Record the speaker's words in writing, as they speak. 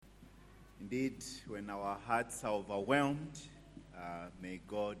Indeed, when our hearts are overwhelmed, may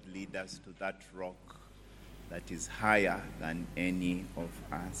God lead us to that rock that is higher than any of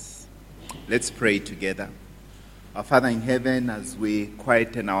us. Let's pray together. Our Father in heaven, as we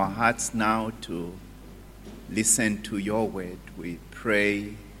quieten our hearts now to listen to your word, we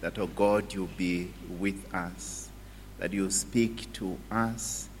pray that, oh God, you be with us, that you speak to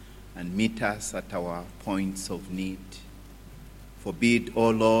us and meet us at our points of need. Forbid,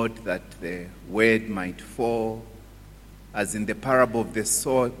 O Lord, that the word might fall, as in the parable of the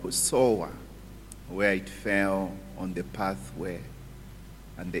sower, where it fell on the pathway,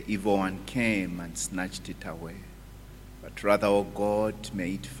 and the evil one came and snatched it away. But rather, O God,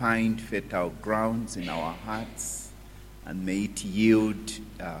 may it find fertile grounds in our hearts, and may it yield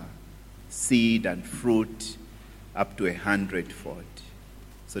seed and fruit up to 100-fold.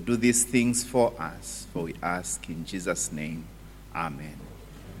 So do these things for us, for we ask in Jesus' name. Amen.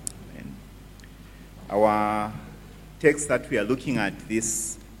 Amen. Our text that we are looking at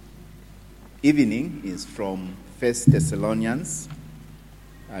this evening is from 1 Thessalonians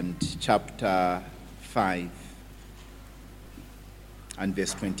and chapter 5 and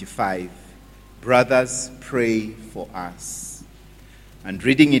verse 25. Brothers, pray for us. And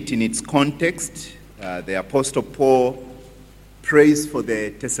reading it in its context, the Apostle Paul prays for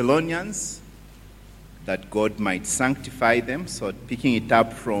the Thessalonians that God might sanctify them. So picking it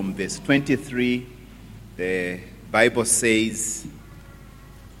up from verse 23, the Bible says,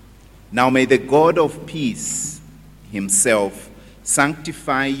 "Now may the God of peace himself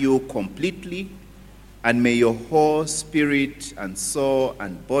sanctify you completely, and may your whole spirit and soul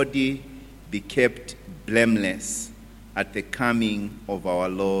and body be kept blameless at the coming of our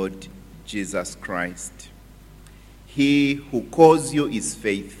Lord Jesus Christ. He who calls you is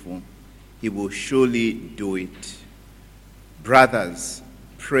faithful. He will surely do it. Brothers,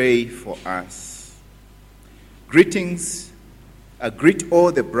 pray for us. Greetings. Greet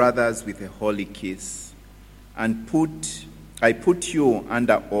all the brothers with a holy kiss. And I put you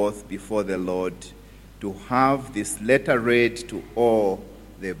under oath before the Lord to have this letter read to all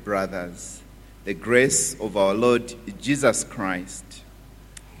the brothers. The grace of our Lord Jesus Christ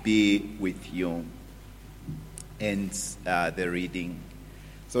be with you." Ends the reading.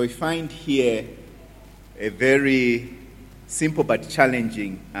 So we find here a very simple but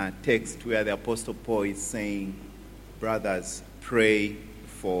challenging text where the Apostle Paul is saying, brothers, pray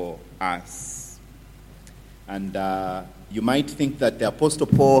for us. And you might think that the Apostle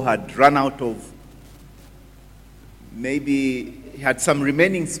Paul had run out of, maybe he had some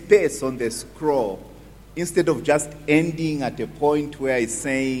remaining space on the scroll, instead of just ending at a point where he's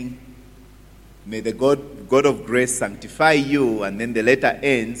saying, may the God of grace sanctify you, and then the letter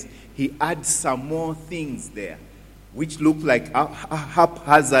ends. He adds some more things there, which look like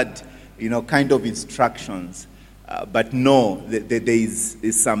haphazard, kind of instructions. But no, there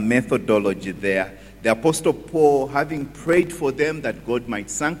is some methodology there. The Apostle Paul, having prayed for them that God might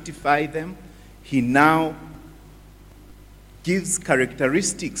sanctify them, he now gives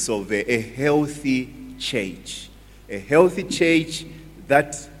characteristics of a healthy church. A healthy church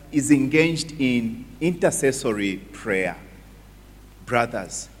that is engaged in intercessory prayer.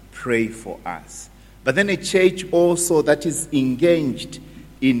 Brothers, pray for us. But then a church also that is engaged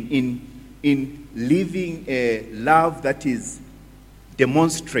in living a love that is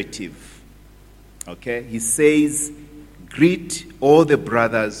demonstrative. Okay? He says, greet all the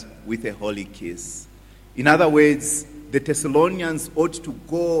brothers with a holy kiss. In other words, the Thessalonians ought to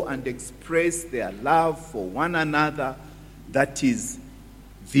go and express their love for one another that is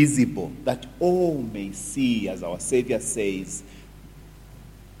visible, that all may see, as our Savior says,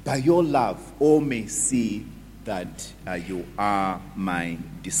 by your love, all may see that you are my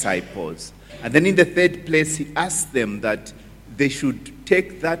disciples. And then in the third place, he asks them that they should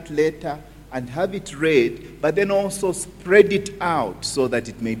take that letter and have it read, but then also spread it out so that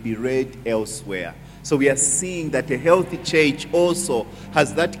it may be read elsewhere. So we are seeing that a healthy church also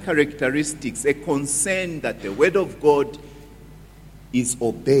has that characteristics, a concern that the word of God is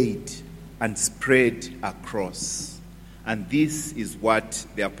obeyed and spread across. And this is what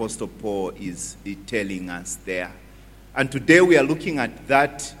the Apostle Paul is telling us there. And today we are looking at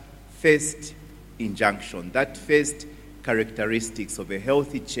that first injunction, that first characteristics of a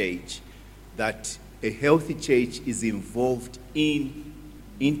healthy church, that a healthy church is involved in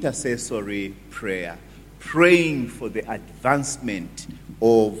intercessory prayer, praying for the advancement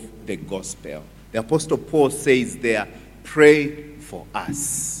of the gospel. The Apostle Paul says there, pray for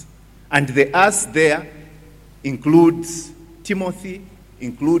us. And the us there includes Timothy,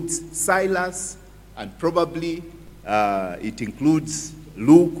 includes Silas, and probably it includes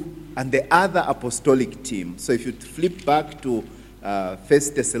Luke and the other apostolic team. So if you flip back to 1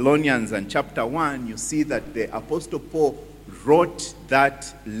 Thessalonians and chapter 1, you see that the Apostle Paul wrote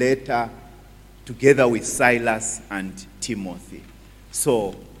that letter together with Silas and Timothy.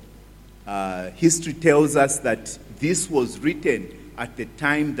 So history tells us that this was written at the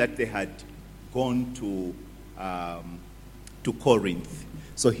time that they had gone to Corinth.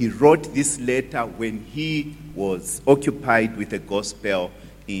 So he wrote this letter when he was occupied with the gospel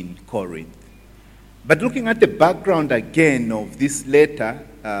in Corinth. But looking at the background again of this letter,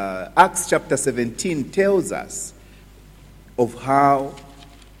 Acts chapter 17 tells us of how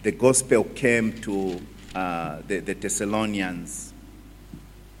the gospel came to the Thessalonians.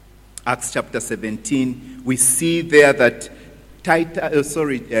 Acts chapter 17, we see there that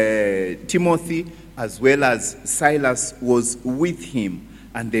Timothy as well as Silas was with him,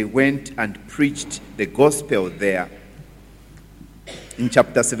 and they went and preached the gospel there. In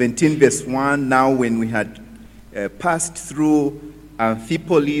chapter 17, verse 1, now when we had passed through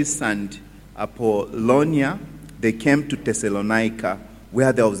Amphipolis and Apollonia, they came to Thessalonica,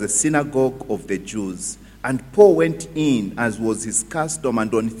 where there was a synagogue of the Jews. And Paul went in, as was his custom,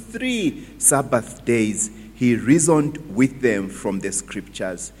 and on 3 Sabbath days he reasoned with them from the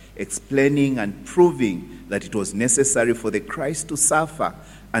scriptures, explaining and proving that it was necessary for the Christ to suffer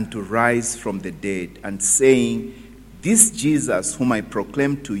and to rise from the dead, and saying, "This Jesus whom I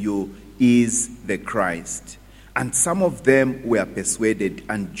proclaim to you is the Christ." And some of them were persuaded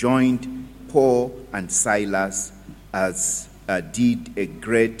and joined Paul and Silas, as did a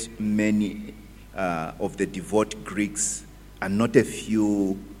great many of the devout Greeks, and not a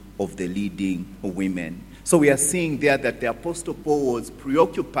few of the leading women. So we are seeing there that the Apostle Paul was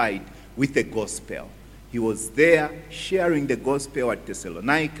preoccupied with the gospel. He was there sharing the gospel at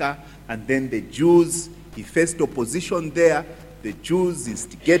Thessalonica, and then the Jews, he faced opposition there. The Jews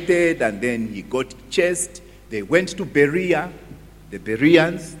instigated, and then he got chased. They went to Berea, the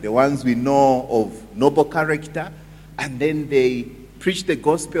Bereans, the ones we know of noble character, and then they preached the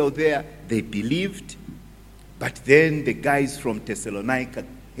gospel there. They believed, but then the guys from Thessalonica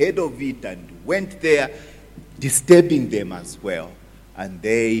heard of it and went there, disturbing them as well. And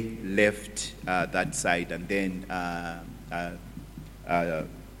they left that side, and then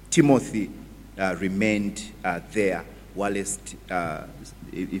Timothy remained there. Whilst,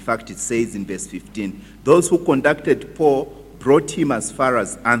 in fact, it says in verse 15, those who conducted Paul brought him as far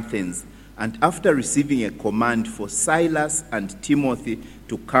as Athens, and after receiving a command for Silas and Timothy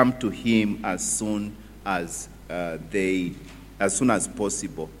to come to him as soon as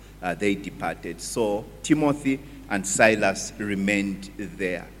possible, they departed. So Timothy and Silas remained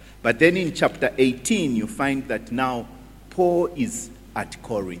there. But then in chapter 18, you find that now Paul is at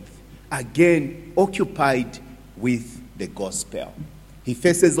Corinth, again occupied with the gospel. He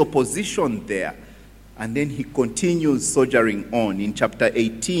faces opposition there, and then he continues soldiering on. In chapter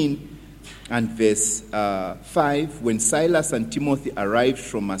 18 and verse 5, when Silas and Timothy arrived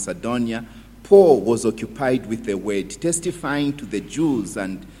from Macedonia, Paul was occupied with the word, testifying to the Jews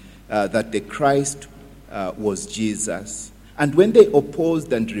and that the Christ was Jesus. And when they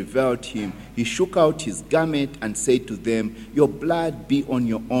opposed and reviled him, he shook out his garment and said to them, "Your blood be on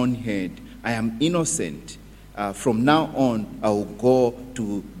your own head. I am innocent. From now on, I will go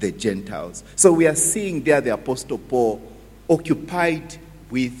to the Gentiles." So we are seeing there the Apostle Paul occupied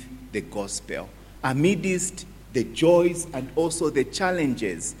with the gospel, amidst the joys and also the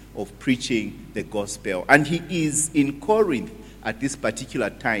challenges of preaching the gospel. And he is in Corinth at this particular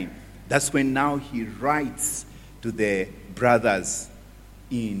time. That's when now he writes to the brothers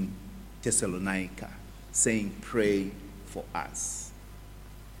in Thessalonica, saying, "Pray for us."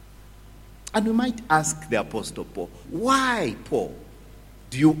 And we might ask the Apostle Paul, why, Paul,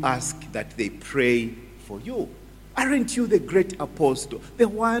 do you ask that they pray for you? Aren't you the great apostle, the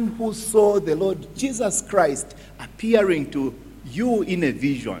one who saw the Lord Jesus Christ appearing to you in a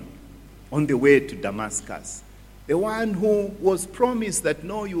vision on the way to Damascus? The one who was promised that,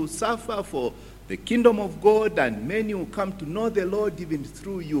 no, you will suffer for the kingdom of God, and many will come to know the Lord even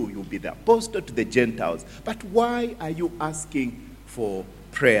through you. You'll be the apostle to the Gentiles. But why are you asking for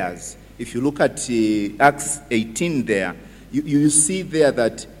prayers? If you look at Acts 18 there, you see there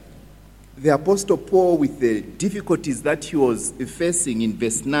that the Apostle Paul, with the difficulties that he was facing in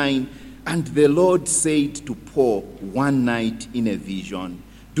verse 9, and the Lord said to Paul one night in a vision,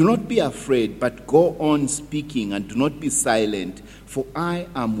 "Do not be afraid, but go on speaking and do not be silent, for I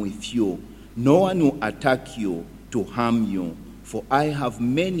am with you. No one will attack you to harm you, for I have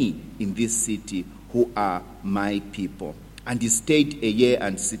many in this city who are my people." And he stayed 1 year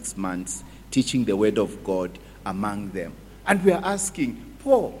and 6 months, teaching the word of God among them. And we are asking,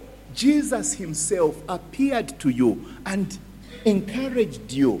 Paul, Jesus himself appeared to you and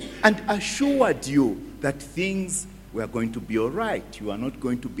encouraged you and assured you that things were going to be all right. You are not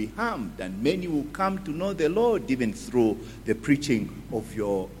going to be harmed, and many will come to know the Lord even through the preaching of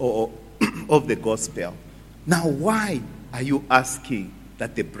of the gospel. Now, why are you asking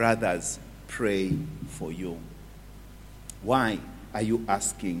that the brothers pray for you? Why are you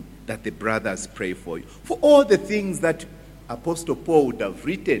asking that the brothers pray for you? For all the things that Apostle Paul would have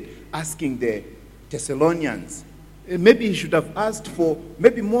written, asking the Thessalonians. Maybe he should have asked for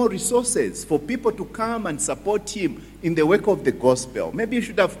maybe more resources for people to come and support him in the work of the gospel. Maybe he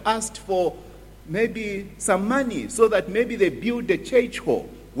should have asked for maybe some money so that maybe they build a church hall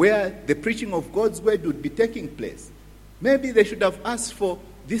where the preaching of God's word would be taking place. Maybe they should have asked for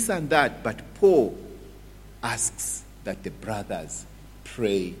this and that, but Paul asks that the brothers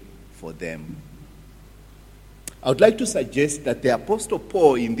pray for them. I would like to suggest that the Apostle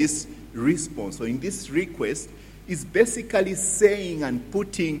Paul in this response or in this request is basically saying and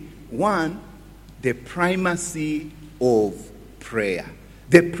putting, one, the primacy of prayer,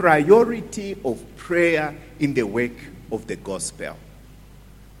 the priority of prayer in the work of the gospel.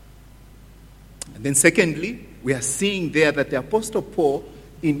 And then secondly, we are seeing there that the Apostle Paul,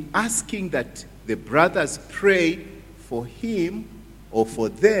 in asking that the brothers pray for him or for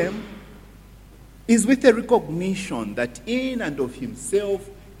them, is with a recognition that in and of himself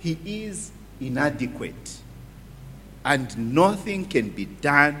he is inadequate and nothing can be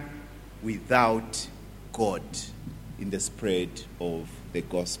done without God in the spread of the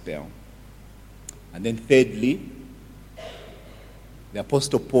gospel. And then thirdly, the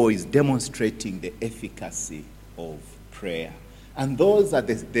Apostle Paul is demonstrating the efficacy of prayer. And those are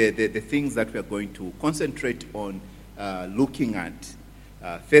the things that we are going to concentrate on looking at.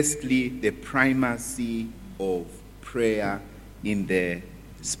 Firstly, the primacy of prayer in the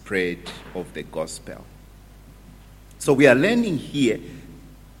spread of the gospel. So we are learning here,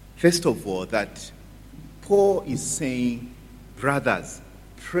 first of all, that Paul is saying, brothers,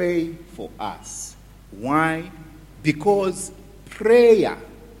 pray for us. Why? Because prayer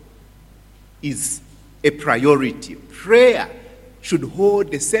is a priority. Prayer should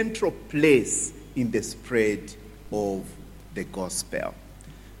hold a central place in the spread of the gospel.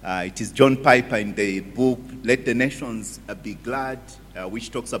 It is John Piper in the book, Let the Nations Be Glad,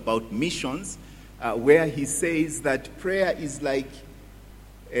 which talks about missions, where he says that prayer is like,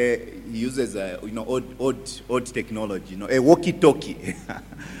 he uses odd technology, a walkie-talkie.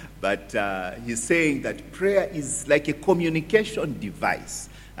 But he's saying that prayer is like a communication device.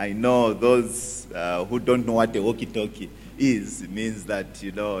 I know those who don't know what a walkie-talkie is, it means that,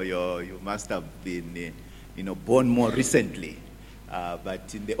 you must have been, born more recently.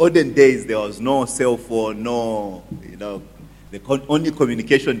 But in the olden days, there was no cell phone, the only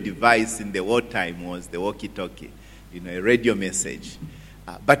communication device in the wartime was the walkie-talkie, a radio message.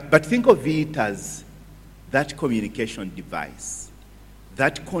 But think of it as that communication device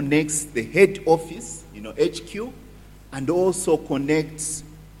that connects the head office, HQ, and also connects,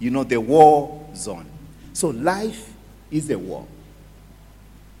 the war zone. So life is a war.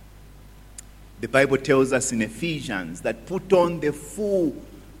 The Bible tells us in Ephesians that put on the full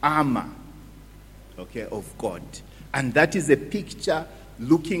armor, of God. And that is a picture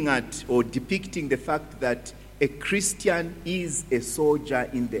looking at or depicting the fact that a Christian is a soldier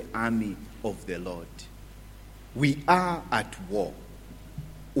in the army of the Lord. We are at war.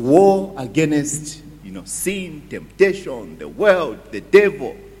 War against, sin, temptation, the world, the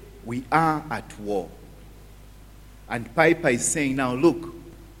devil. We are at war. And Piper is saying, now look,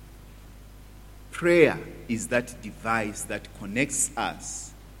 prayer is that device that connects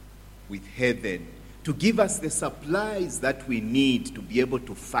us with heaven to give us the supplies that we need to be able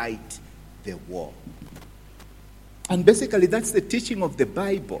to fight the war. And basically that's the teaching of the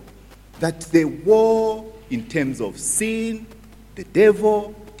Bible, that the war in terms of sin, the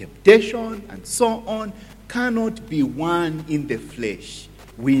devil, temptation, and so on, cannot be won in the flesh.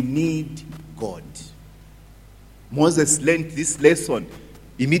 We need God. Moses learned this lesson.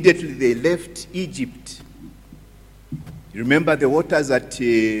 Immediately they left Egypt. You remember the waters at,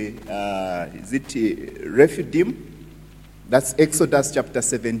 Rephidim? That's Exodus chapter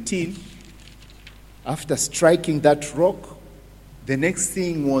 17. After striking that rock, the next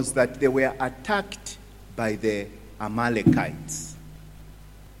thing was that they were attacked by the Amalekites.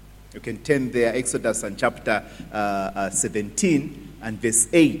 You can turn there, Exodus and chapter 17 and verse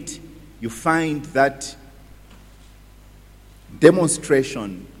 8. You find that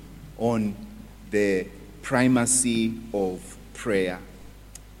demonstration on the primacy of prayer.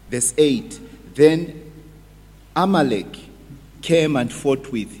 Verse 8, then Amalek came and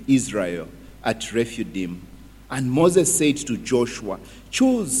fought with Israel at Rephidim. And Moses said to Joshua,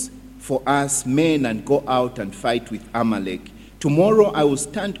 "Choose for us men and go out and fight with Amalek. Tomorrow I will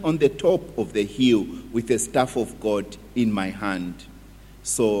stand on the top of the hill with the staff of God in my hand."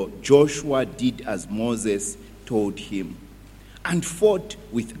 So Joshua did as Moses told him and fought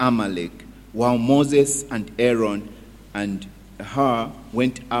with Amalek, while Moses and Aaron and Hur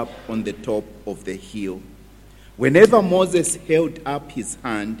went up on the top of the hill. Whenever Moses held up his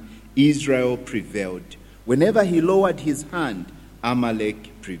hand, Israel prevailed. Whenever he lowered his hand,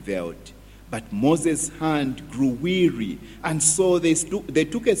 Amalek prevailed. But Moses' hand grew weary, and so they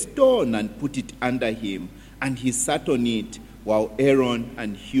took a stone and put it under him, and he sat on it, while Aaron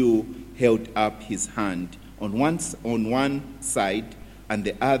and Hur held up his hand on one side and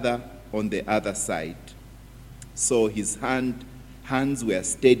the other on the other side. So his hands were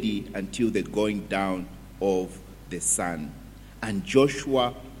steady until the going down of the sun. And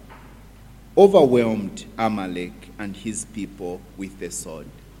Joshua overwhelmed Amalek and his people with the sword.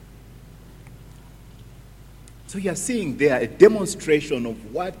 So you are seeing there a demonstration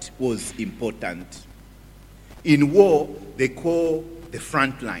of what was important. In war, they call the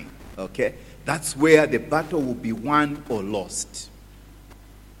front line, okay? That's where the battle will be won or lost.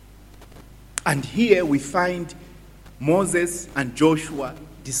 And here we find Moses and Joshua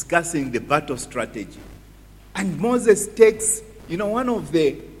discussing the battle strategy. And Moses takes, one of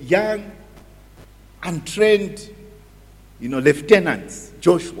the young, untrained, lieutenants,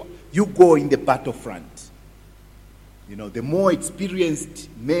 Joshua. You go in the battlefront. The more experienced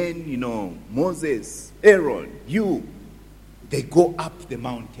men, Moses, Aaron, they go up the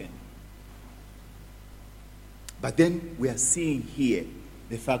mountain. But then we are seeing here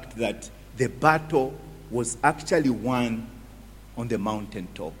the fact that the battle was actually won on the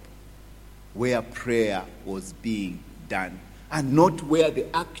mountaintop, where prayer was being done, and not where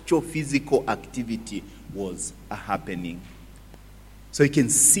the actual physical activity was happening. So you can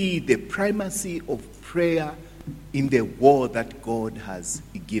see the primacy of prayer in the war that God has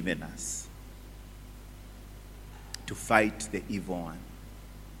given us to fight the evil one.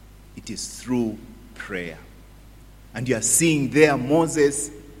 It is through prayer. And you are seeing there Moses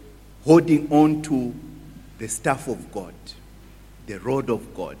holding on to the staff of God, the rod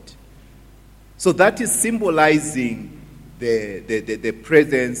of God. So that is symbolizing the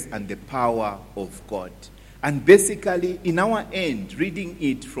presence and the power of God. And basically, in our end, reading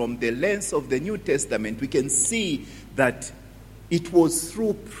it from the lens of the New Testament, we can see that it was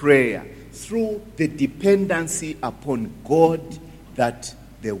through prayer, through the dependency upon God, that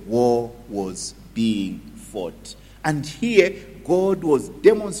the war was being fought. And here, God was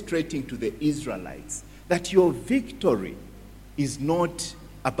demonstrating to the Israelites that your victory is not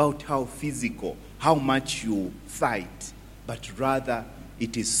about how physical, how much you fight, but rather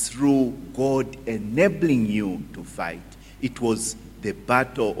it is through God enabling you to fight. It was the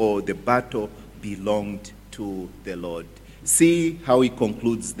battle, or the battle belonged to the Lord. See how he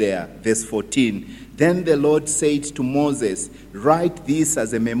concludes there, verse 14. Then the Lord said to Moses, "Write this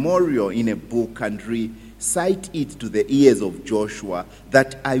as a memorial in a book and recite it to the ears of Joshua,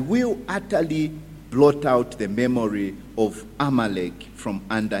 that I will utterly blot out the memory of Amalek from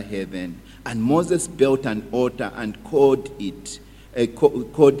under heaven." And Moses built an altar and called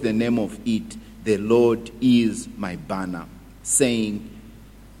the name of it, "The Lord is my banner," saying,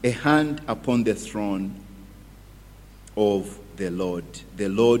 "A hand upon the throne of the Lord. The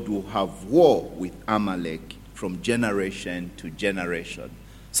Lord will have war with Amalek from generation to generation."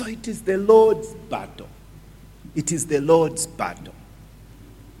 So it is the Lord's battle. It is the Lord's battle.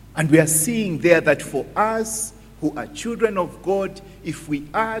 And we are seeing there that for us who are children of God, if we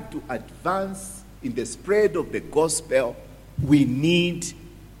are to advance in the spread of the gospel, we need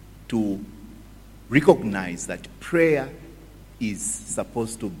to recognize that prayer is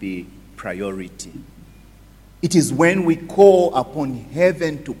supposed to be priority. It is when we call upon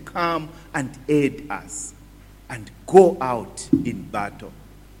heaven to come and aid us and go out in battle.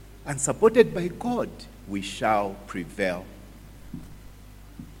 And supported by God, we shall prevail.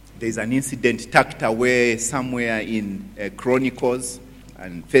 There's an incident tucked away somewhere in Chronicles,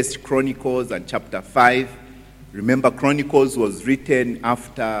 and First Chronicles and chapter 5. Remember, Chronicles was written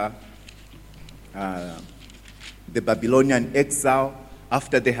after the Babylonian exile,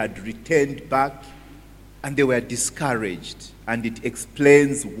 after they had returned back, and they were discouraged. And it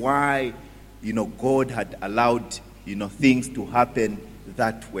explains why, God had allowed, things to happen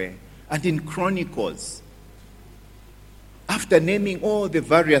that way. And in Chronicles, after naming all the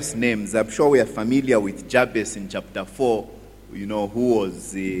various names, I'm sure we are familiar with Jabez in chapter 4, who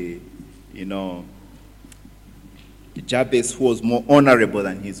was, Jabez, who was more honorable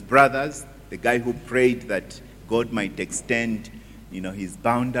than his brothers, the guy who prayed that God might extend, his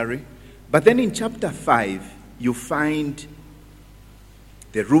boundary. But then in chapter 5, you find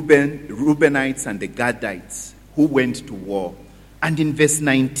the Reubenites and the Gadites who went to war. And in verse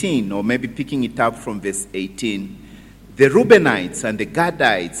 19, or maybe picking it up from verse 18, the Reubenites and the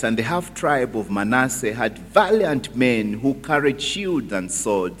Gadites and the half-tribe of Manasseh had valiant men who carried shields and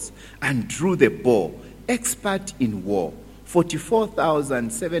swords and drew the bow, expert in war,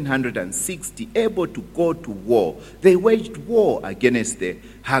 44,760 able to go to war. They waged war against the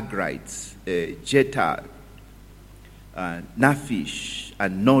Hagrites, Jetar, Naphish,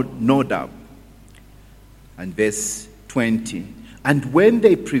 and Nodab. And verse 20, and when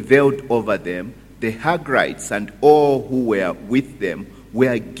they prevailed over them, the Hagrites and all who were with them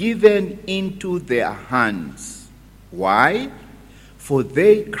were given into their hands. Why? For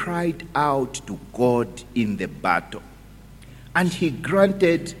they cried out to God in the battle, and he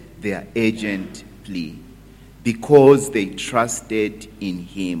granted their urgent plea, because they trusted in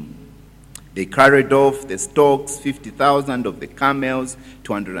him. They carried off the stocks, 50,000 of the camels,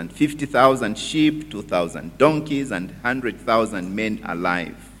 250,000 sheep, 2,000 donkeys, and 100,000 men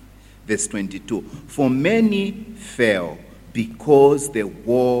alive. Verse 22, for many fell because the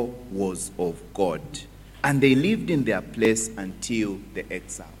war was of God, and they lived in their place until the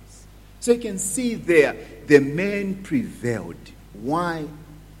exiles. So you can see there, the men prevailed. Why?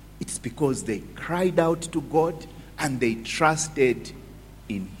 It's because they cried out to God and they trusted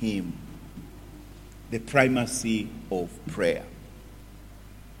in him. The primacy of prayer.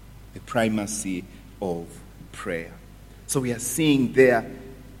 The primacy of prayer. So we are seeing there,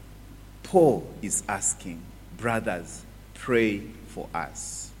 Paul is asking, brothers, pray for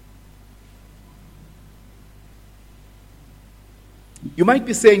us. You might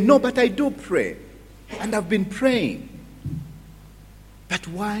be saying, no, but I do pray, and I've been praying. But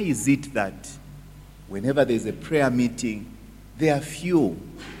why is it that whenever there's a prayer meeting, there are few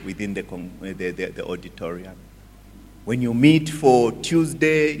within the auditorium? When you meet for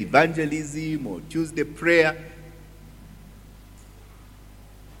Tuesday evangelism or Tuesday prayer,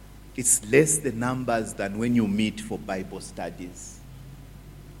 it's less the numbers than when you meet for Bible studies.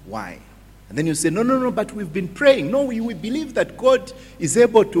 Why? And then you say, no, but we've been praying. No, we believe that God is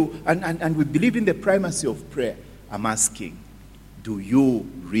able to, and we believe in the primacy of prayer. I'm asking, do you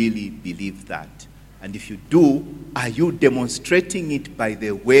really believe that? And if you do, are you demonstrating it by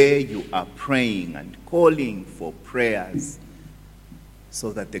the way you are praying and calling for prayers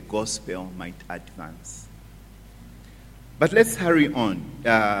so that the gospel might advance? But let's hurry on.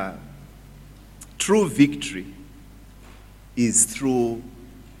 True victory is through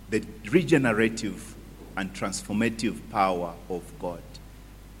the regenerative and transformative power of God.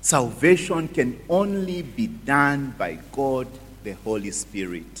 Salvation can only be done by God, the Holy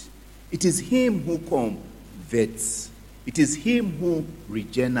Spirit. It is him who converts. It is him who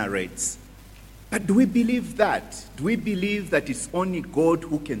regenerates. But do we believe that? Do we believe that it's only God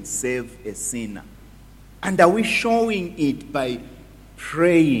who can save a sinner? And are we showing it by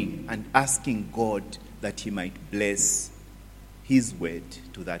praying and asking God that he might bless his word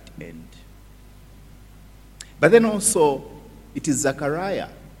to that end? But then also, it is Zechariah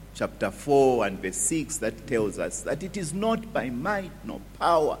chapter 4 and verse 6 that tells us that it is not by might nor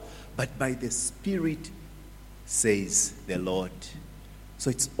power, but by the Spirit, says the Lord.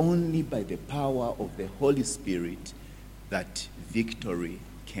 So it's only by the power of the Holy Spirit that victory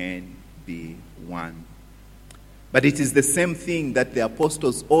can be won. But it is the same thing that the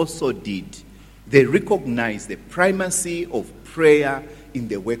apostles also did. They recognized the primacy of prayer in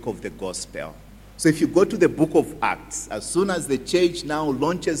the work of the gospel. So if you go to the book of Acts, as soon as the church now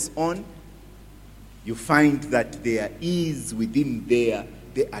launches on, you find that there is within there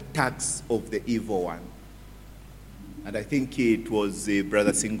the attacks of the evil one. And I think it was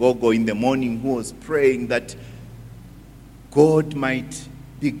Brother Singogo in the morning who was praying that God might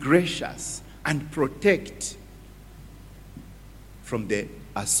be gracious and protect from the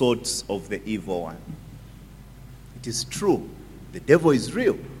assaults of the evil one. It is true. The devil is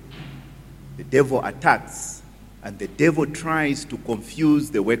real. The devil attacks, and the devil tries to confuse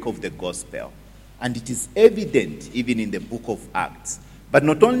the work of the gospel. And it is evident even in the book of Acts. But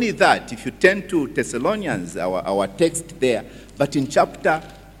not only that, if you turn to Thessalonians, our text there, but in chapter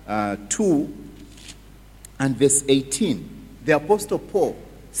 2 and verse 18, the Apostle Paul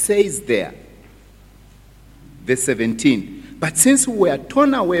says there, verse 17, but since we were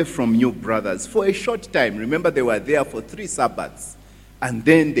torn away from you, brothers, for a short time, remember they were there for 3 Sabbaths, and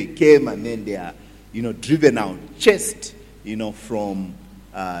then they came and then they are, driven out, chased, from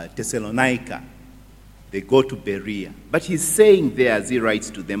Thessalonica. They go to Berea. But he's saying there as he writes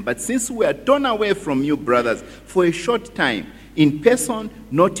to them, but since we are torn away from you, brothers, for a short time, in person,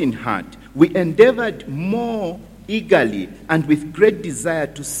 not in heart, we endeavored more eagerly and with great desire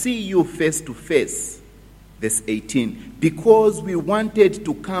to see you face to face. Verse 18, because we wanted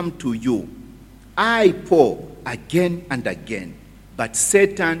to come to you, I, Paul, again and again, but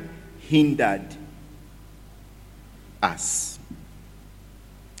Satan hindered us.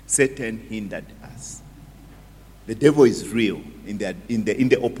 Satan hindered us. The devil is real in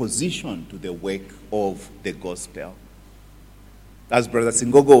the opposition to the work of the gospel. As Brother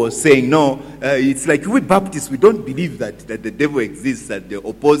Singogo was saying, no, it's like we Baptists, we don't believe that the devil exists, that the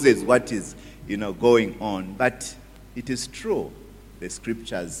opposes what is going on. But it is true. The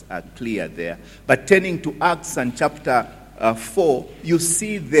scriptures are clear there. But turning to Acts and chapter 4, you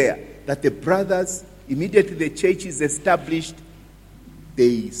see there that the brothers, immediately the church is established,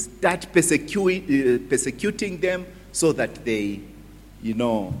 they start persecuting them so that they,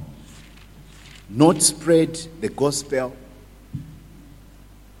 not spread the gospel.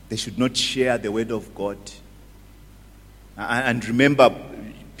 They should not share the word of God. And remember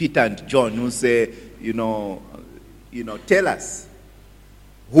Peter and John who say, tell us,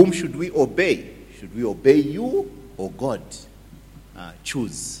 whom should we obey? Should we obey you or God?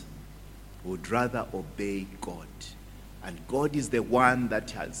 Choose. We would rather obey God. And God is the one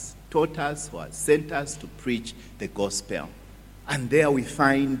that has taught us, who has sent us to preach the gospel. And there we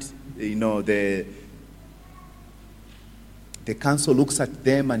find, the council looks at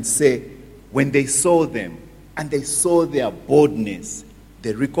them and say, when they saw them and they saw their boldness,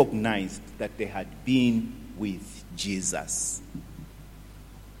 they recognized that they had been with Jesus.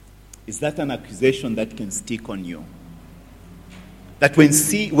 Is that an accusation that can stick on you? That when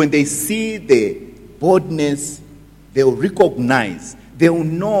they see the boldness, they'll recognize, they'll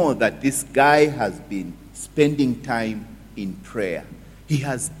know that this guy has been spending time in prayer. He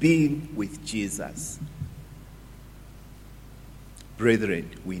has been with Jesus. Brethren,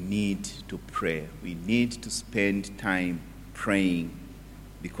 we need to pray. We need to spend time praying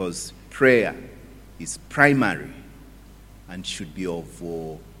because prayer is primary and should be of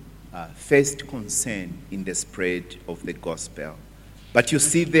first concern in the spread of the gospel. But you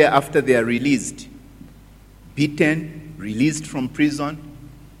see there, after they are released, beaten, released from prison,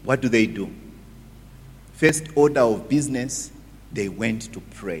 what do? First order of business, they went to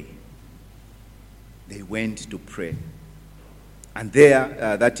pray. They went to pray. And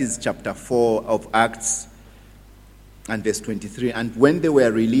there, that is chapter 4 of Acts and verse 23. And when they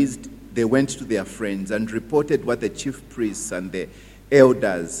were released, they went to their friends and reported what the chief priests and the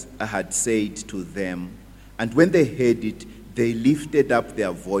elders had said to them. And when they heard it, they lifted up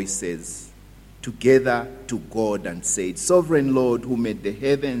their voices together to God and said, Sovereign Lord, who made the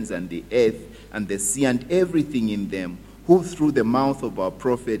heavens and the earth and the sea and everything in them, who through the mouth of our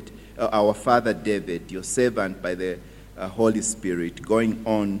prophet, our father David, your servant by the Holy Spirit, going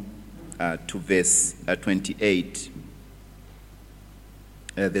on to verse 28,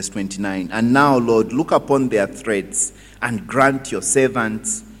 verse 29. And now, Lord, look upon their threats and grant your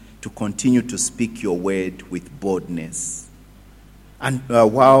servants to continue to speak your word with boldness. And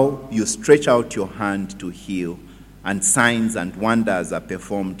while you stretch out your hand to heal, and signs and wonders are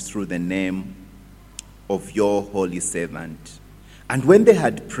performed through the name of your holy servant. And when they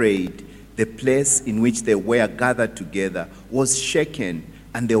had prayed, the place in which they were gathered together was shaken,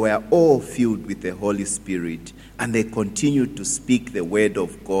 and they were all filled with the Holy Spirit, and they continued to speak the word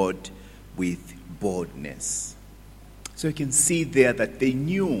of God with boldness. So you can see there that they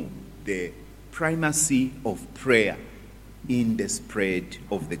knew the primacy of prayer in the spread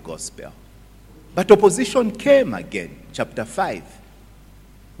of the gospel. But opposition came again. Chapter 5.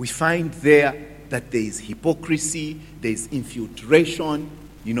 We find there that there is hypocrisy, there is infiltration,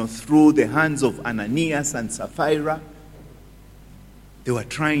 through the hands of Ananias and Sapphira. They were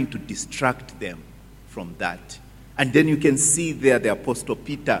trying to distract them from that. And then you can see there the Apostle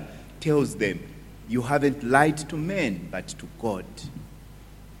Peter tells them, you haven't lied to men, but to God.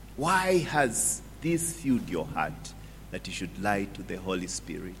 Why has this filled your heart that you should lie to the Holy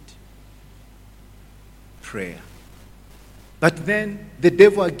Spirit? Prayer. But then the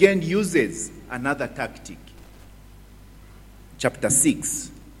devil again uses another tactic. Chapter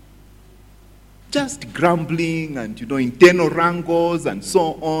 6. Just grumbling and, internal wrangles and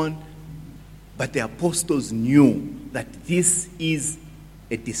so on. But the apostles knew that this is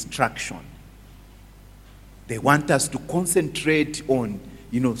a distraction. They want us to concentrate on,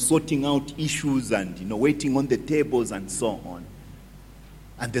 sorting out issues and, waiting on the tables and so on.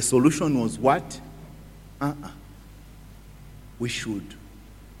 And the solution was what? We should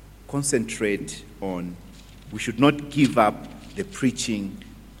concentrate on, we should not give up the preaching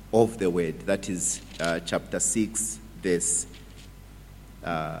of the word. That is chapter 6, verse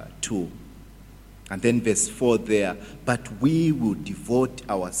 2. And then verse 4 there, but we will devote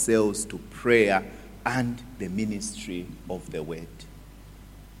ourselves to prayer and the ministry of the word.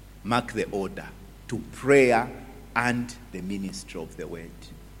 Mark the order. To prayer and the ministry of the word.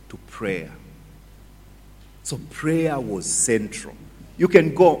 To prayer. So prayer was central. You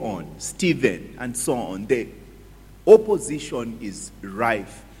can go on, Stephen and so on. The opposition is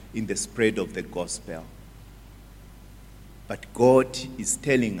rife in the spread of the gospel. But God is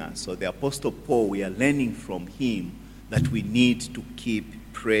telling us, or the Apostle Paul, we are learning from him that we need to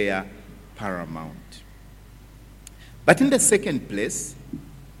keep prayer paramount. But in the second place,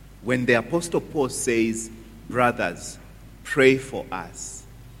 when the Apostle Paul says, brothers, pray for us,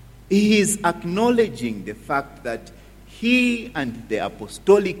 he is acknowledging the fact that he and the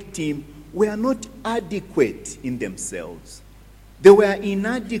apostolic team were not adequate in themselves. They were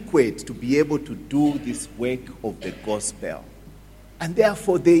inadequate to be able to do this work of the gospel. And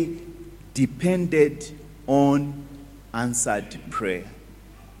therefore they depended on answered prayer.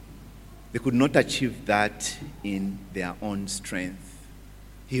 They could not achieve that in their own strength.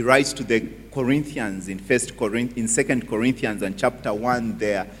 He writes to the Corinthians in 2 Corinthians and chapter 1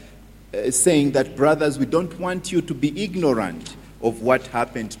 there, saying that, brothers, we don't want you to be ignorant of what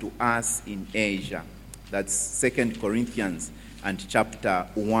happened to us in Asia. That's 2 Corinthians and chapter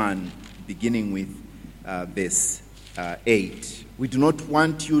 1, beginning with verse 8. We do not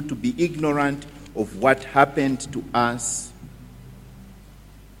want you to be ignorant of what happened to us,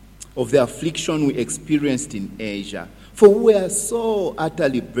 of the affliction we experienced in Asia. For we were so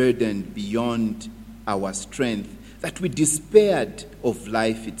utterly burdened beyond our strength that we despaired of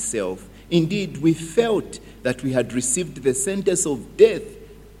life itself. Indeed, we felt that we had received the sentence of death,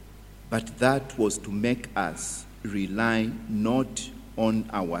 but that was to make us rely not on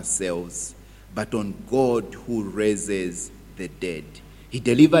ourselves, but on God who raises the dead. He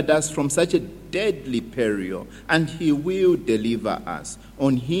delivered us from such a deadly peril, and he will deliver us.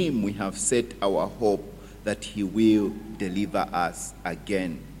 On him we have set our hope that he will deliver us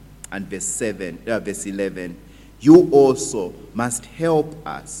again. And verse 11, you also must help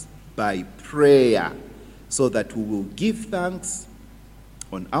us by prayer, so that we will give thanks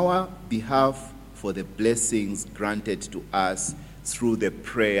on our behalf for the blessings granted to us through the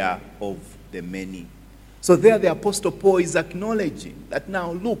prayer of the many. So there the Apostle Paul is acknowledging that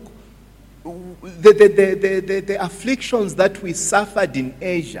now, look, the afflictions that we suffered in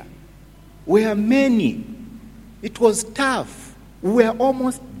Asia were many. It was tough. We were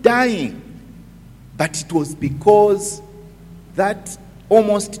almost dying. But it was because that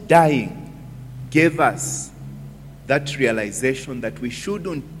almost dying gave us that realization that we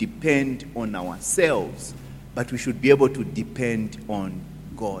shouldn't depend on ourselves, but we should be able to depend on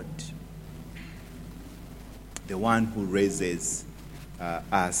God, the one who raises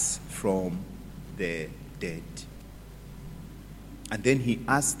us from the dead. And then he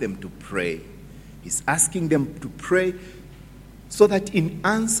asked them to pray. He's asking them to pray so that in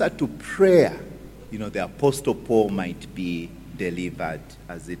answer to prayer, the Apostle Paul might be delivered,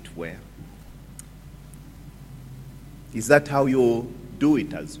 as it were. Is that how you do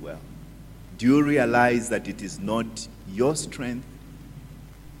it as well? Do you realize that it is not your strength,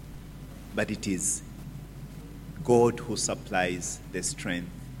 but it is God who supplies the strength?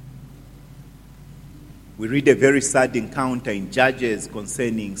 We read a very sad encounter in Judges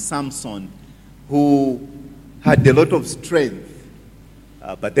concerning Samson, who had a lot of strength.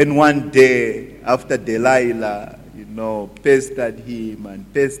 But then one day, after Delilah, pestered him, and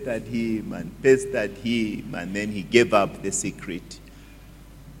then he gave up the secret.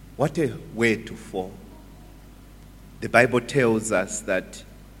 What a way to fall. The Bible tells us that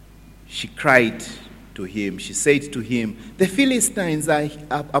she cried to him. She said to him, the Philistines are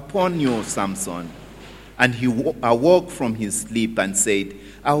upon you, Samson. And he awoke from his sleep and said,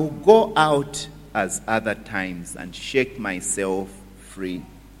 I will go out as other times and shake myself free.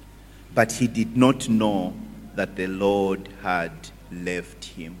 But he did not know that the Lord had left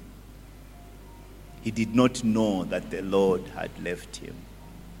him. He did not know that the Lord had left him.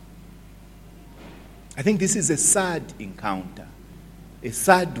 I think this is a sad encounter, a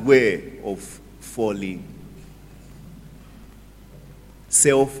sad way of falling.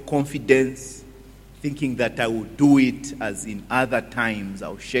 Self-confidence, thinking that I will do it as in other times,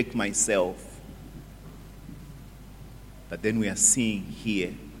 I'll shake myself. But then we are seeing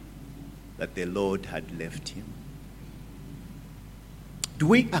here that the Lord had left him. Do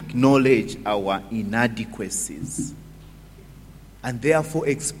we acknowledge our inadequacies? and therefore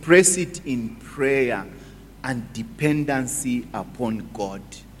express it in prayer and dependency upon God.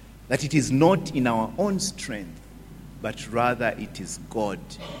 That it is not in our own strength, but rather it is God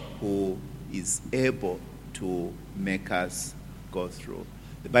who is able to make us go through.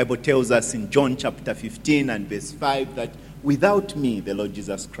 The Bible tells us in John chapter 15 and verse 5 that without me, the Lord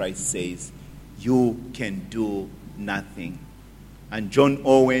Jesus Christ says, you can do nothing. And John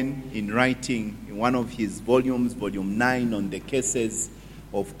Owen, in writing in one of his volumes, volume 9, on the cases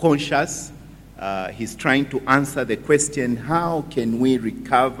of conscience, he's trying to answer the question, how can we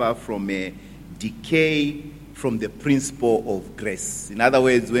recover from a decay from the principle of grace? In other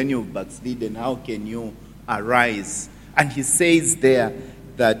words, when you've backslidden, how can you arise? And he says there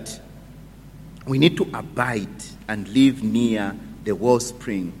that we need to abide and live near the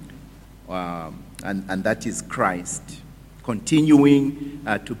wellspring, and that is Christ, continuing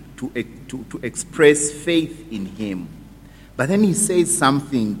to express faith in him. But then he says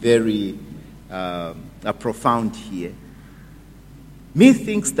something very profound here.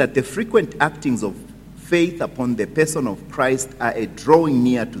 Methinks that the frequent actings of faith upon the person of Christ are a drawing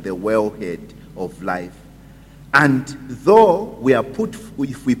near to the wellhead of life. And though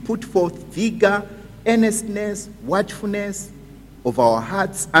if we put forth vigor, earnestness, watchfulness of our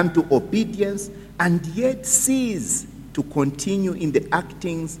hearts unto obedience, and yet cease to continue in the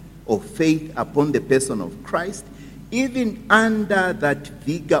actings of faith upon the person of Christ, even under that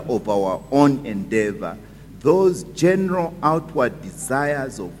vigor of our own endeavor, those general outward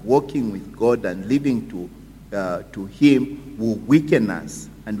desires of walking with God and living to him will weaken us,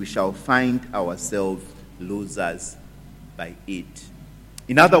 and we shall find ourselves losers by it.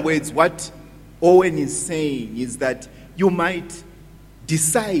 In other words, what Owen is saying is that you might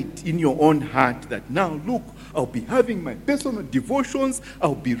decide in your own heart that now, look, I'll be having my personal devotions,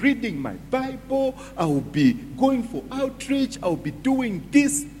 I'll be reading my Bible, I'll be going for outreach, I'll be doing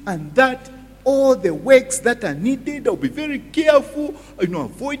this and that, all the works that are needed, I'll be very careful,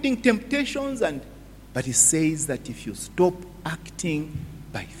 avoiding temptations. But he says that if you stop acting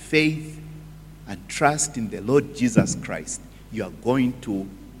by faith and trust in the Lord Jesus Christ, you are going to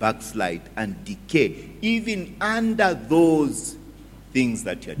backslide and decay, even under those things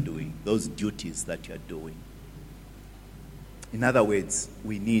that you're doing, those duties that you're doing. In other words,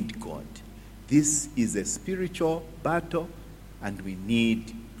 we need God. This is a spiritual battle, and we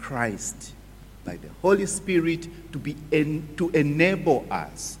need Christ by the Holy Spirit to enable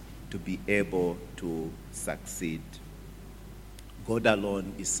us to be able to succeed. God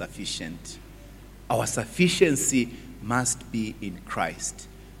alone is sufficient. Our sufficiency must be in Christ.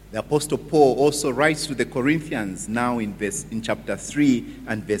 The Apostle Paul also writes to the Corinthians now in chapter 3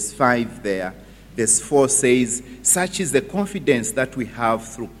 and verse 5 there. Verse 4 says, such is the confidence that we have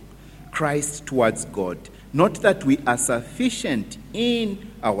through Christ towards God. Not that we are sufficient in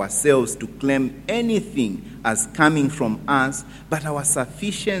ourselves to claim anything as coming from us, but our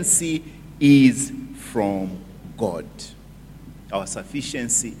sufficiency is from God. Our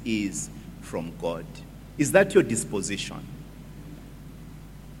sufficiency is from God. Is that your disposition?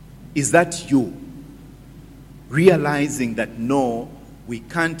 Is that you realizing that no, we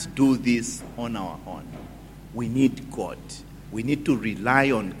can't do this on our own? We need God. We need to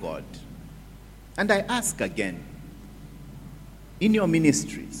rely on God. And I ask again, in your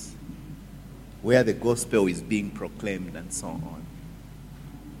ministries, where the gospel is being proclaimed and so on,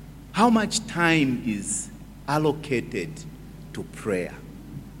 how much time is allocated to prayer?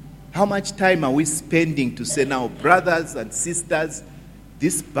 How much time are we spending to say, now, brothers and sisters,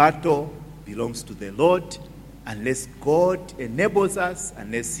 this battle belongs to the Lord. Unless God enables us,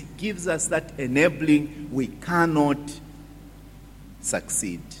 unless he gives us that enabling, we cannot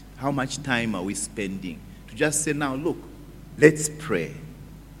succeed. How much time are we spending to just say, now, look, let's pray?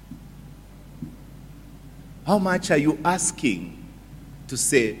 How much are you asking to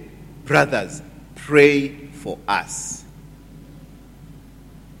say, brothers, pray for us?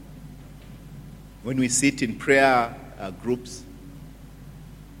 When we sit in prayer groups,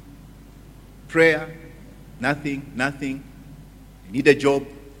 prayer, nothing, I need a job,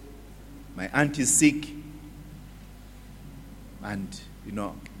 my aunt is sick, and,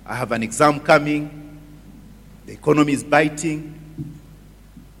 I have an exam coming, the economy is biting.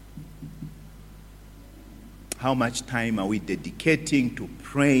 How much time are we dedicating to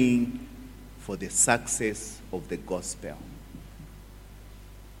praying for the success of the gospel?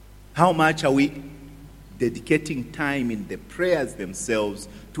 How much are we dedicating time in the prayers themselves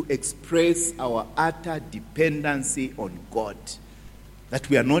to express our utter dependency on God, that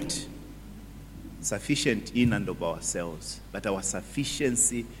we are not sufficient in and of ourselves, but our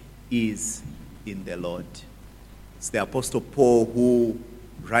sufficiency is in the Lord? It's the Apostle Paul who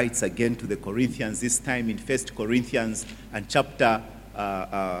writes again to the Corinthians, this time in 1 Corinthians and chapter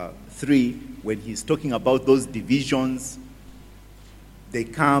 3, when he's talking about those divisions. They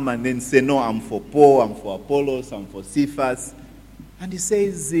come and then say, no, I'm for Paul, I'm for Apollos, I'm for Cephas. And he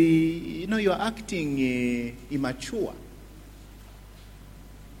says, you're acting immature.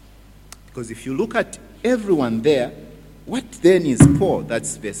 Because if you look at everyone there, what then is Paul?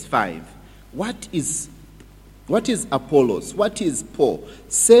 That's verse 5. What is Apollos? What is Paul?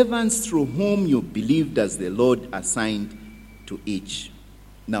 Servants through whom you believed as the Lord assigned to each.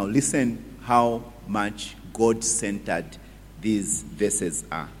 Now listen how much God-centered these verses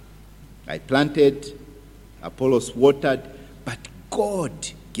are. I planted, Apollos watered, but God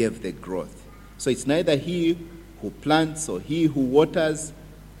gave the growth. So it's neither he who plants or he who waters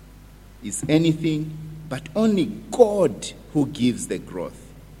is anything, but only God who gives the growth.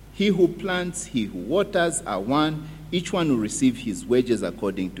 He who plants, he who waters are one. Each one will receive his wages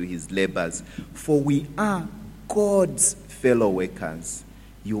according to his labors. For we are God's fellow workers.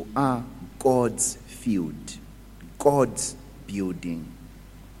 You are God's field, God's building.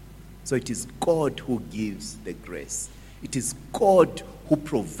 So it is God who gives the grace. It is God who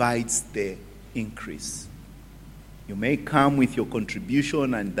provides the increase. You may come with your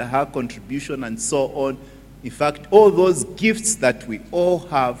contribution and her contribution and so on. In fact, all those gifts that we all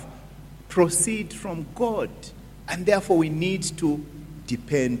have proceed from God. And therefore we need to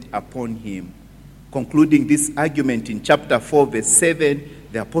depend upon him. Concluding this argument in chapter 4, verse 7,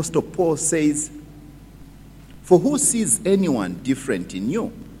 the Apostle Paul says, "For who sees anyone different in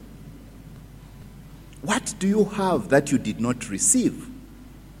you? What do you have that you did not receive?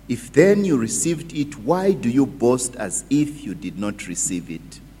 If then you received it, why do you boast as if you did not receive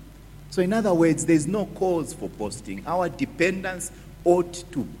it?" So in other words, there's no cause for boasting. Our dependence ought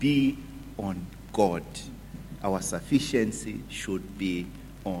to be on God. Our sufficiency should be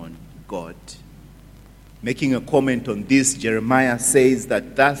on God. Making a comment on this, Jeremiah says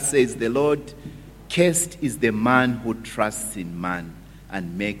that, "Thus says the Lord, cursed is the man who trusts in man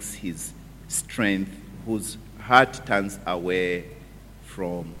and makes his strength, whose heart turns away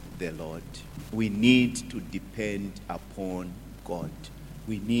from the Lord." We need to depend upon God.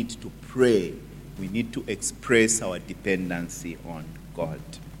 We need to pray. We need to express our dependency on God.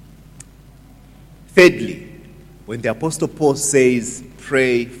 Thirdly, when the Apostle Paul says,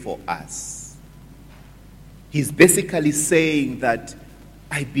 "Pray for us," he's basically saying that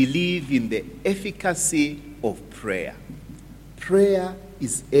I believe in the efficacy of prayer. Prayer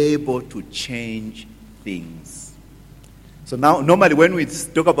is able to change things. So now, normally when we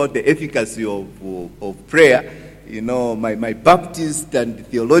talk about the efficacy of prayer, my Baptist and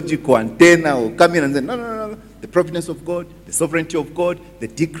theological antenna will come in and say, no. The providence of God, the sovereignty of God, the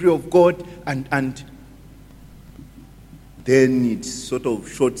decree of God, and then it sort of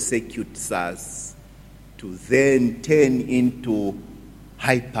short-circuits us to then turn into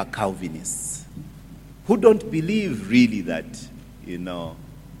hyper-Calvinists who don't believe really that,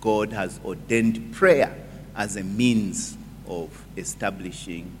 God has ordained prayer as a means of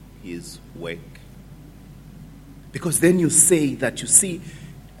establishing his work. Because then you say that,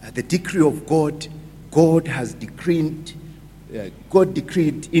 the decree of God, God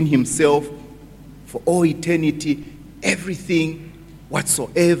decreed in himself for all eternity, everything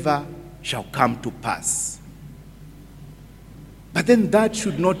whatsoever shall come to pass. But then that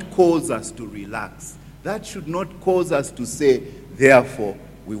should not cause us to relax. That should not cause us to say, therefore,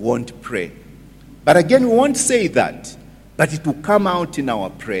 we won't pray. But again, we won't say that, but it will come out in our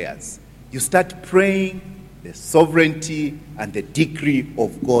prayers. You start praying the sovereignty and the decree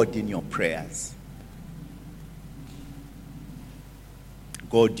of God in your prayers.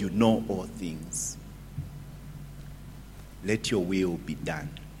 God, you know all things. Let your will be done.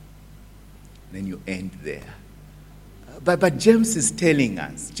 Then you end there. But James is telling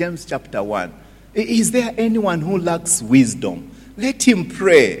us, James chapter 1, is there anyone who lacks wisdom? Let him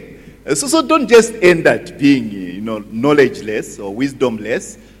pray. So don't just end at being, knowledgeless or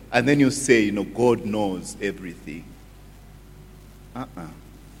wisdomless, and then you say, God knows everything.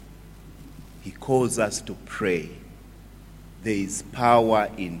 He calls us to pray. There is power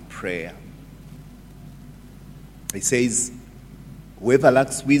in prayer. He says, whoever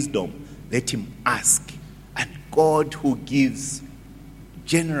lacks wisdom, let him ask. And God who gives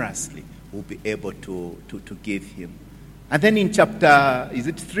generously will be able to give him. And then in chapter, is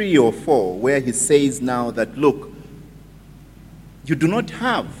it 3 or 4, where he says now that, look, you do not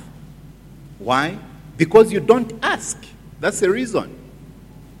have. Why? Because you don't ask. That's the reason.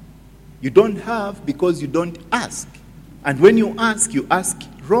 You don't have because you don't ask. And when you ask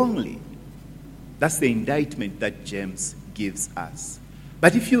wrongly. That's the indictment that James gives us.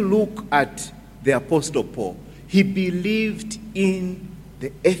 But if you look at the Apostle Paul, he believed in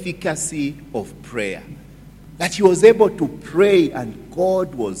the efficacy of prayer. That he was able to pray and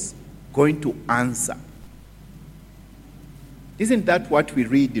God was going to answer. Isn't that what we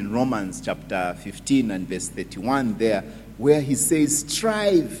read in Romans chapter 15 and verse 31 there, where he says,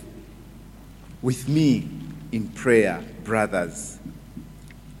 strive with me in prayer, brothers.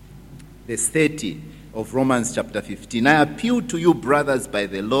 Verse 30 of Romans chapter 15. I appeal to you, brothers, by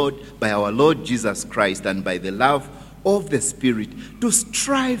our Lord Jesus Christ, and by the love of the Spirit, to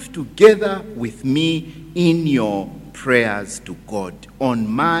strive together with me in your prayers to God on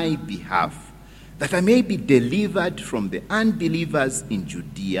my behalf, that I may be delivered from the unbelievers in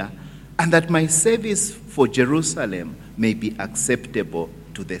Judea, and that my service for Jerusalem may be acceptable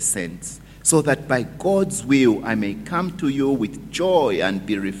to the saints, so that by God's will I may come to you with joy and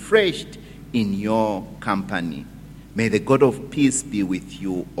be refreshed in your company. May the God of peace be with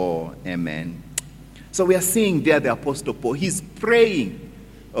you all. Amen. So we are seeing there the Apostle Paul. He's praying,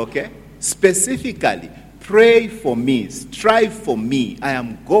 okay? Specifically, pray for me, strive for me. I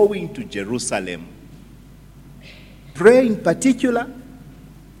am going to Jerusalem. Pray in particular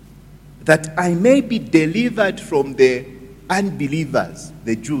that I may be delivered from the unbelievers,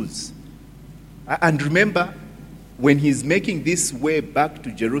 the Jews. And remember, when he's making this way back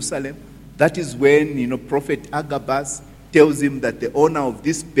to Jerusalem, that is when, Prophet Agabus tells him that the owner of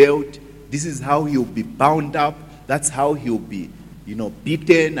this belt, this is how he'll be bound up. That's how he'll be,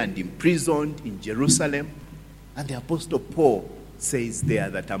 beaten and imprisoned in Jerusalem. And the Apostle Paul says there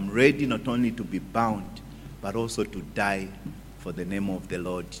that I'm ready not only to be bound, but also to die for the name of the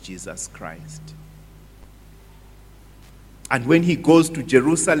Lord Jesus Christ. And when he goes to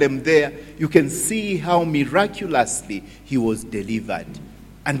Jerusalem there, you can see how miraculously he was delivered.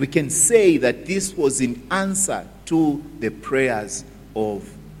 And we can say that this was in answer to the prayers of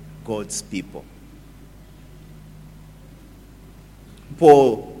God's people.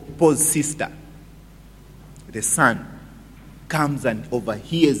 Paul's sister, the son, comes and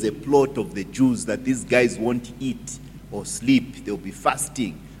overhears a plot of the Jews that these guys won't eat or sleep. They'll be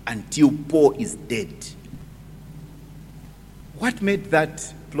fasting until Paul is dead. What made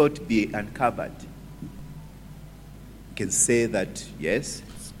that plot be uncovered? You can say that, yes,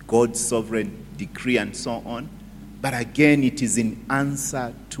 it's God's sovereign decree and so on. But again, it is in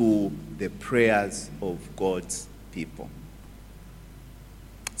answer to the prayers of God's people.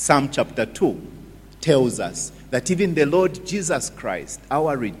 Psalm chapter 2 tells us that even the Lord Jesus Christ,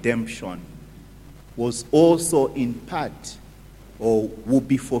 our redemption, was also in part, or will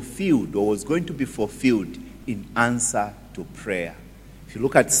be fulfilled, or was going to be fulfilled in answer to prayer. If you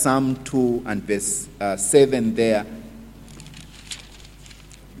look at Psalm 2 and verse 7 there,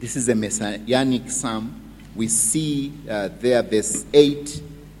 this is a messianic psalm. We see there verse 8,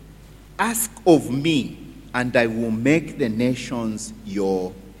 ask of me, and I will make the nations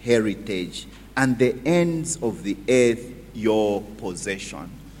your heritage, and the ends of the earth your possession.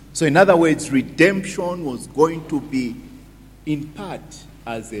 So in other words, redemption was going to be in part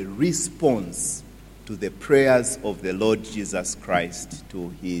as a response to the prayers of the Lord Jesus Christ to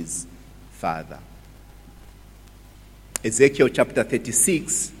his Father. Ezekiel chapter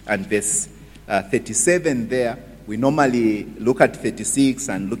 36 and verse 37 there, we normally look at 36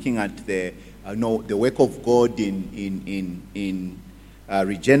 and looking at the work of God in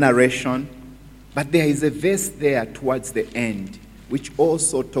regeneration. But there is a verse there towards the end which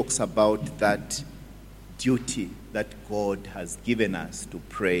also talks about that duty that God has given us to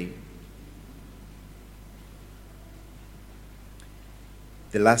pray.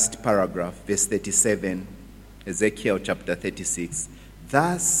 The last paragraph, verse 37, Ezekiel chapter 36.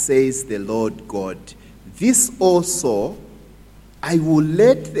 Thus says the Lord God, this also I will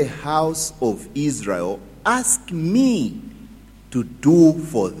let the house of Israel ask me to do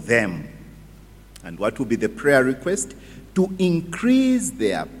for them. And what will be the prayer request? To increase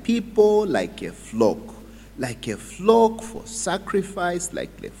their people like a flock for sacrifice,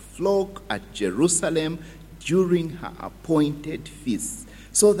 like the flock at Jerusalem during her appointed feasts,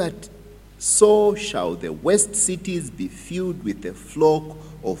 so shall the west cities be filled with a flock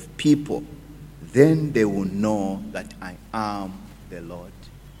of people. Then they will know that I am the Lord.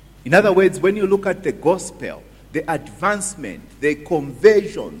 In other words, when you look at the gospel, the advancement, the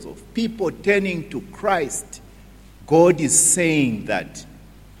conversions of people turning to Christ, God is saying that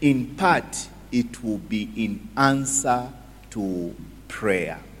in part it will be in answer to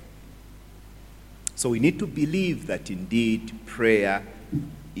prayer. So we need to believe that indeed prayer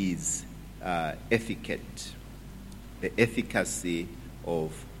is efficient, the efficacy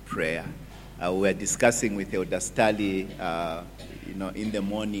of prayer. we were discussing with Elder Stali, in the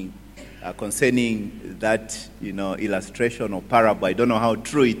morning concerning that, illustration or parable. I don't know how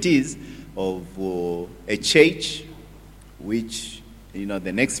true it is, of a church which,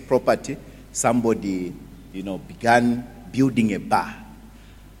 the next property, somebody, began building a bar.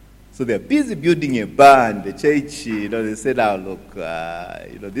 So they're busy building a bar, and the church, they said, look,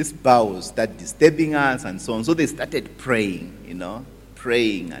 this bar will start disturbing us, and so on. So they started praying,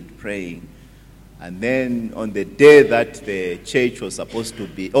 praying and praying. And then on the day that the church was supposed to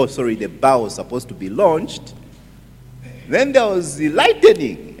be, the bar was supposed to be launched, then there was the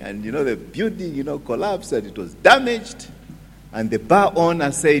lightning, and, the building, collapsed, and it was damaged. And the bar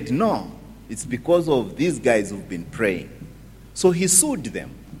owner said, no, it's because of these guys who've been praying. So he sued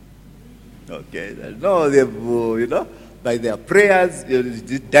them. Okay, no, they've, by their prayers,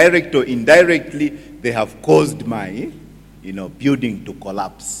 direct or indirectly, they have caused my, building to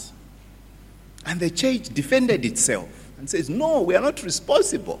collapse. And the church defended itself and says, no, we are not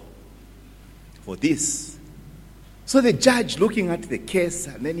responsible for this. So the judge looking at the case,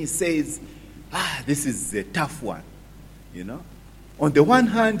 and then he says, this is a tough one, On the one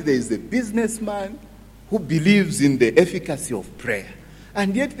hand, there is a businessman who believes in the efficacy of prayer.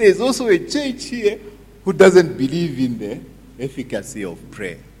 And yet there is also a church here who doesn't believe in the efficacy of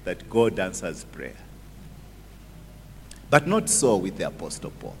prayer, that God answers prayer. But not so with the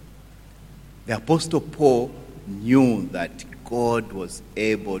Apostle Paul. The Apostle Paul knew that God was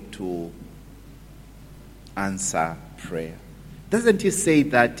able to answer prayer. Doesn't he say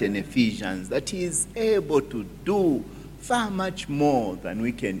that in Ephesians, that he is able to do far much more than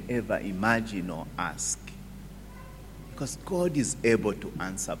we can ever imagine or ask? Because God is able to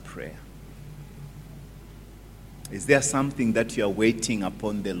answer prayer. Is there something that you are waiting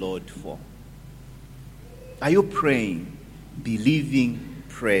upon the Lord for? Are you praying, believing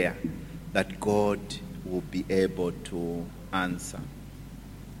prayer that God will be able to answer?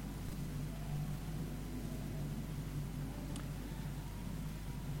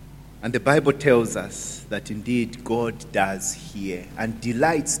 And the Bible tells us that indeed God does hear and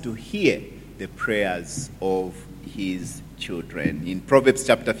delights to hear the prayers of his children. In Proverbs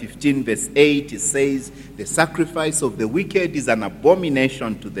chapter 15, verse 8, it says, the sacrifice of the wicked is an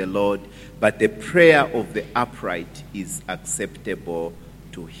abomination to the Lord, but the prayer of the upright is acceptable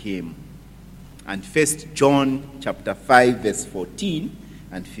to him. And 1 John chapter 5, verse 14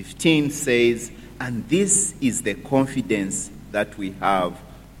 and 15 says, and this is the confidence that we have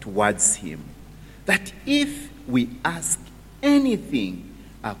towards him, that if we ask anything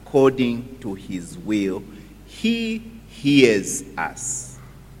according to his will, he hears us.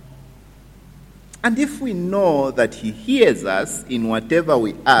 And if we know that he hears us in whatever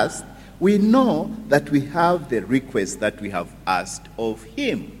we ask, we know that we have the request that we have asked of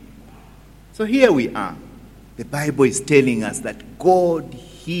him. So here we are. The Bible is telling us that God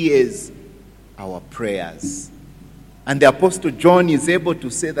hears our prayers. And the Apostle John is able to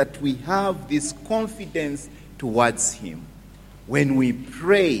say that we have this confidence towards him. When we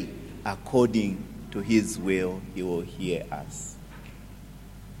pray according to his will, he will hear us.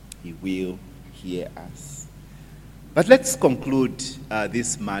 He will hear us. But let's conclude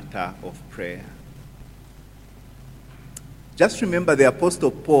this matter of prayer. Just remember the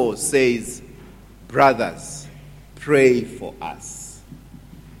Apostle Paul says, brothers, pray for us.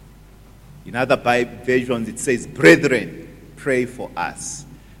 In other Bible versions it says, brethren, pray for us.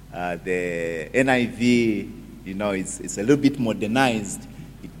 The NIV, it's a little bit modernized.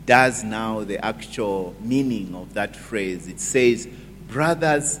 It does now the actual meaning of that phrase. It says,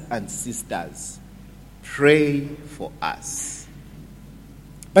 brothers and sisters, pray for us.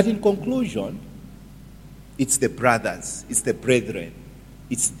 But in conclusion, it's the brothers, it's the brethren,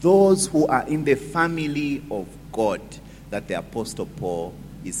 it's those who are in the family of God that the Apostle Paul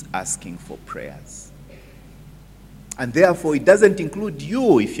is asking for prayers. And therefore, it doesn't include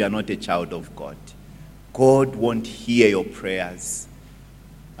you if you're not a child of God. God won't hear your prayers.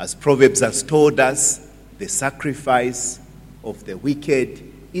 As Proverbs has told us, the sacrifice of the wicked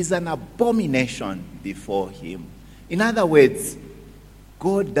is an abomination before him. In other words,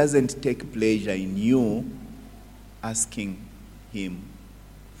 God doesn't take pleasure in you asking him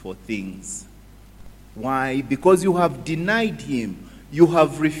for things. Why? Because you have denied him. You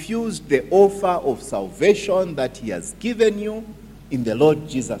have refused the offer of salvation that he has given you in the Lord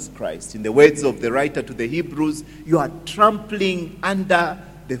Jesus Christ. In the words of the writer to the Hebrews, you are trampling under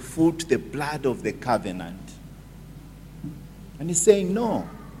the foot the blood of the covenant. And he's saying, no,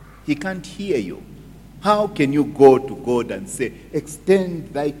 he can't hear you. How can you go to God and say,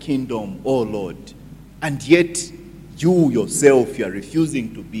 extend thy kingdom, O Lord, and yet you yourself, you are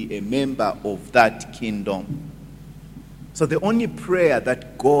refusing to be a member of that kingdom. So the only prayer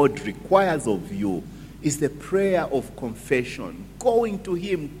that God requires of you is the prayer of confession, going to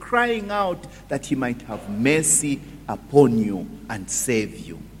him, crying out that he might have mercy upon you and save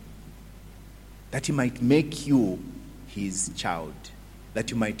you, that he might make you his child, that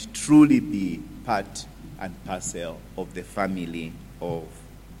you might truly be part and parcel of the family of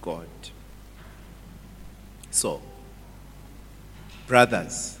God. So,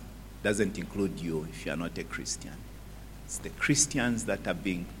 brothers doesn't include you if you are not a Christian. It's the Christians that are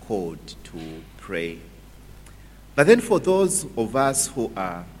being called to pray. But then for those of us who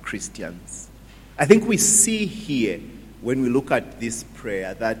are Christians, I think we see here, when we look at this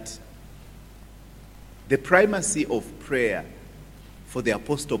prayer, that the primacy of prayer for the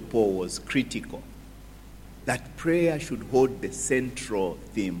Apostle Paul was critical. That prayer should hold the central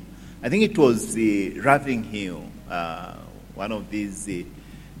theme. I think it was Ravinhill, one of these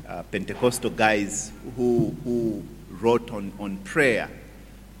Pentecostal guys who wrote on prayer,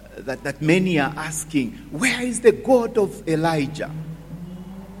 that many are asking, where is the God of Elijah?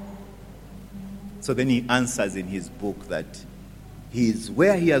 So then he answers in his book that he is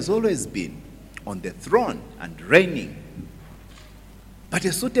where he has always been, on the throne and reigning. But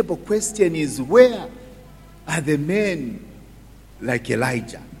a suitable question is, where are the men like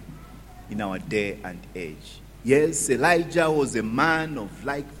Elijah in our day and age? Yes, Elijah was a man of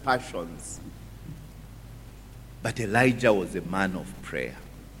like passions, but Elijah was a man of prayer.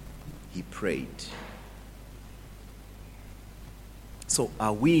 He prayed. So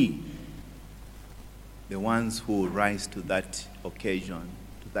are we the ones who rise to that occasion,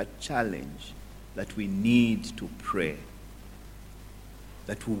 to that challenge, that we need to pray,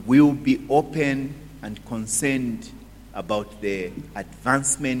 that we will be open and concerned about the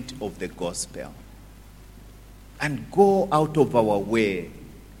advancement of the gospel, and go out of our way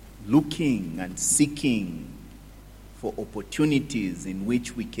looking and seeking for opportunities in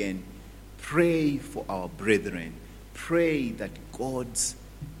which we can pray for our brethren, pray that God's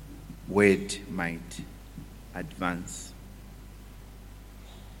word might advance.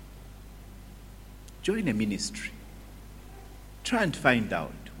 Join a ministry. Try and find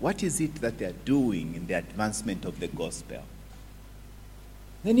out what is it that they are doing in the advancement of the gospel.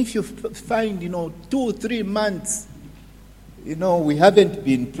 Then if you find, 2-3 months, we haven't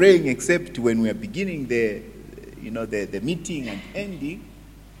been praying except when we are beginning the meeting and ending,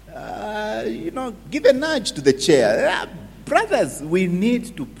 give a nudge to the chair. Brothers, we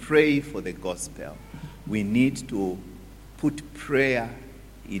need to pray for the gospel. We need to put prayer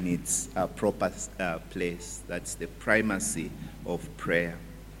in its proper place. That's the primacy of prayer.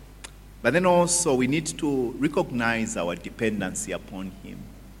 But then also we need to recognize our dependency upon him.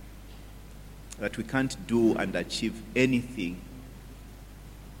 That we can't do and achieve anything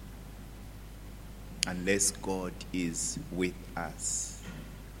unless God is with us.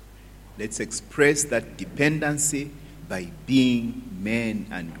 Let's express that dependency by being men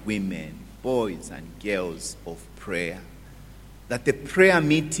and women, boys and girls of prayer. That the prayer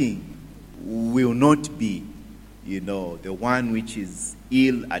meeting will not be, the one which is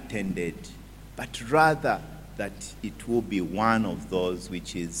ill-attended, but rather that it will be one of those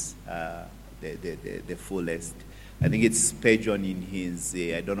which is the fullest. I think it's Spurgeon in his,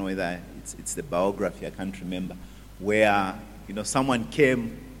 I don't know whether it's the biography, I can't remember, where, someone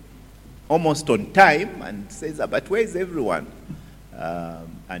came almost on time and says, but where is everyone?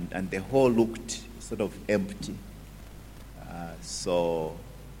 And the hall looked sort of empty. So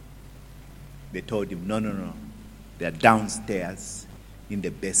they told him, no, they're downstairs in the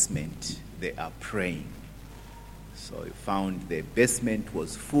basement. They are praying. So he found the basement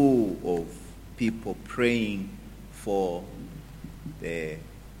was full of people praying for the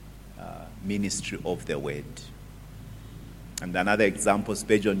ministry of the word. And another example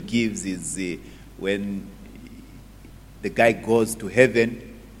Spurgeon gives is when the guy goes to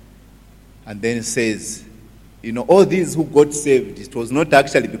heaven and then says, all these who got saved, it was not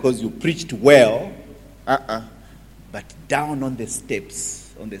actually because you preached well, but down on the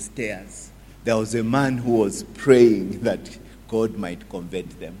steps, on the stairs, there was a man who was praying that God might convert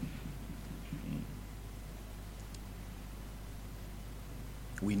them.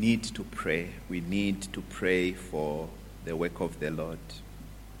 We need to pray. We need to pray for the work of the Lord.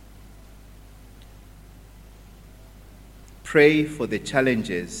 Pray for the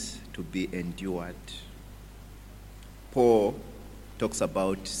challenges to be endured. Paul talks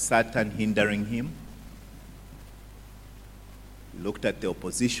about Satan hindering him. We looked at the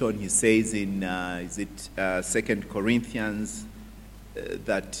opposition. He says in 2 Corinthians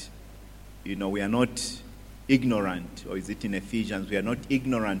that, we are not ignorant, or is it in Ephesians, we are not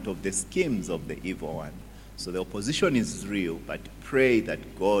ignorant of the schemes of the evil one. So the opposition is real, but pray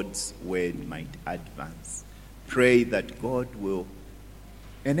that God's word might advance. Pray that God will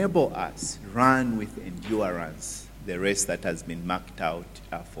enable us, run with endurance the race that has been marked out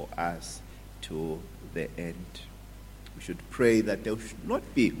for us to the end. We should pray that there should not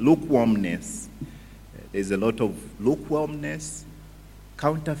be lukewarmness. There's a lot of lukewarmness,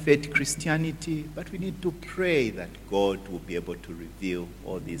 counterfeit Christianity, but we need to pray that God will be able to reveal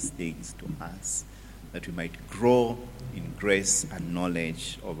all these things to us, that we might grow in grace and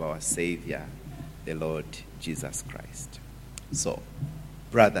knowledge of our Savior, the Lord Jesus Christ. So,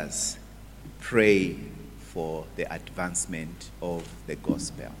 brothers, pray for the advancement of the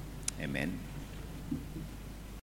gospel. Amen.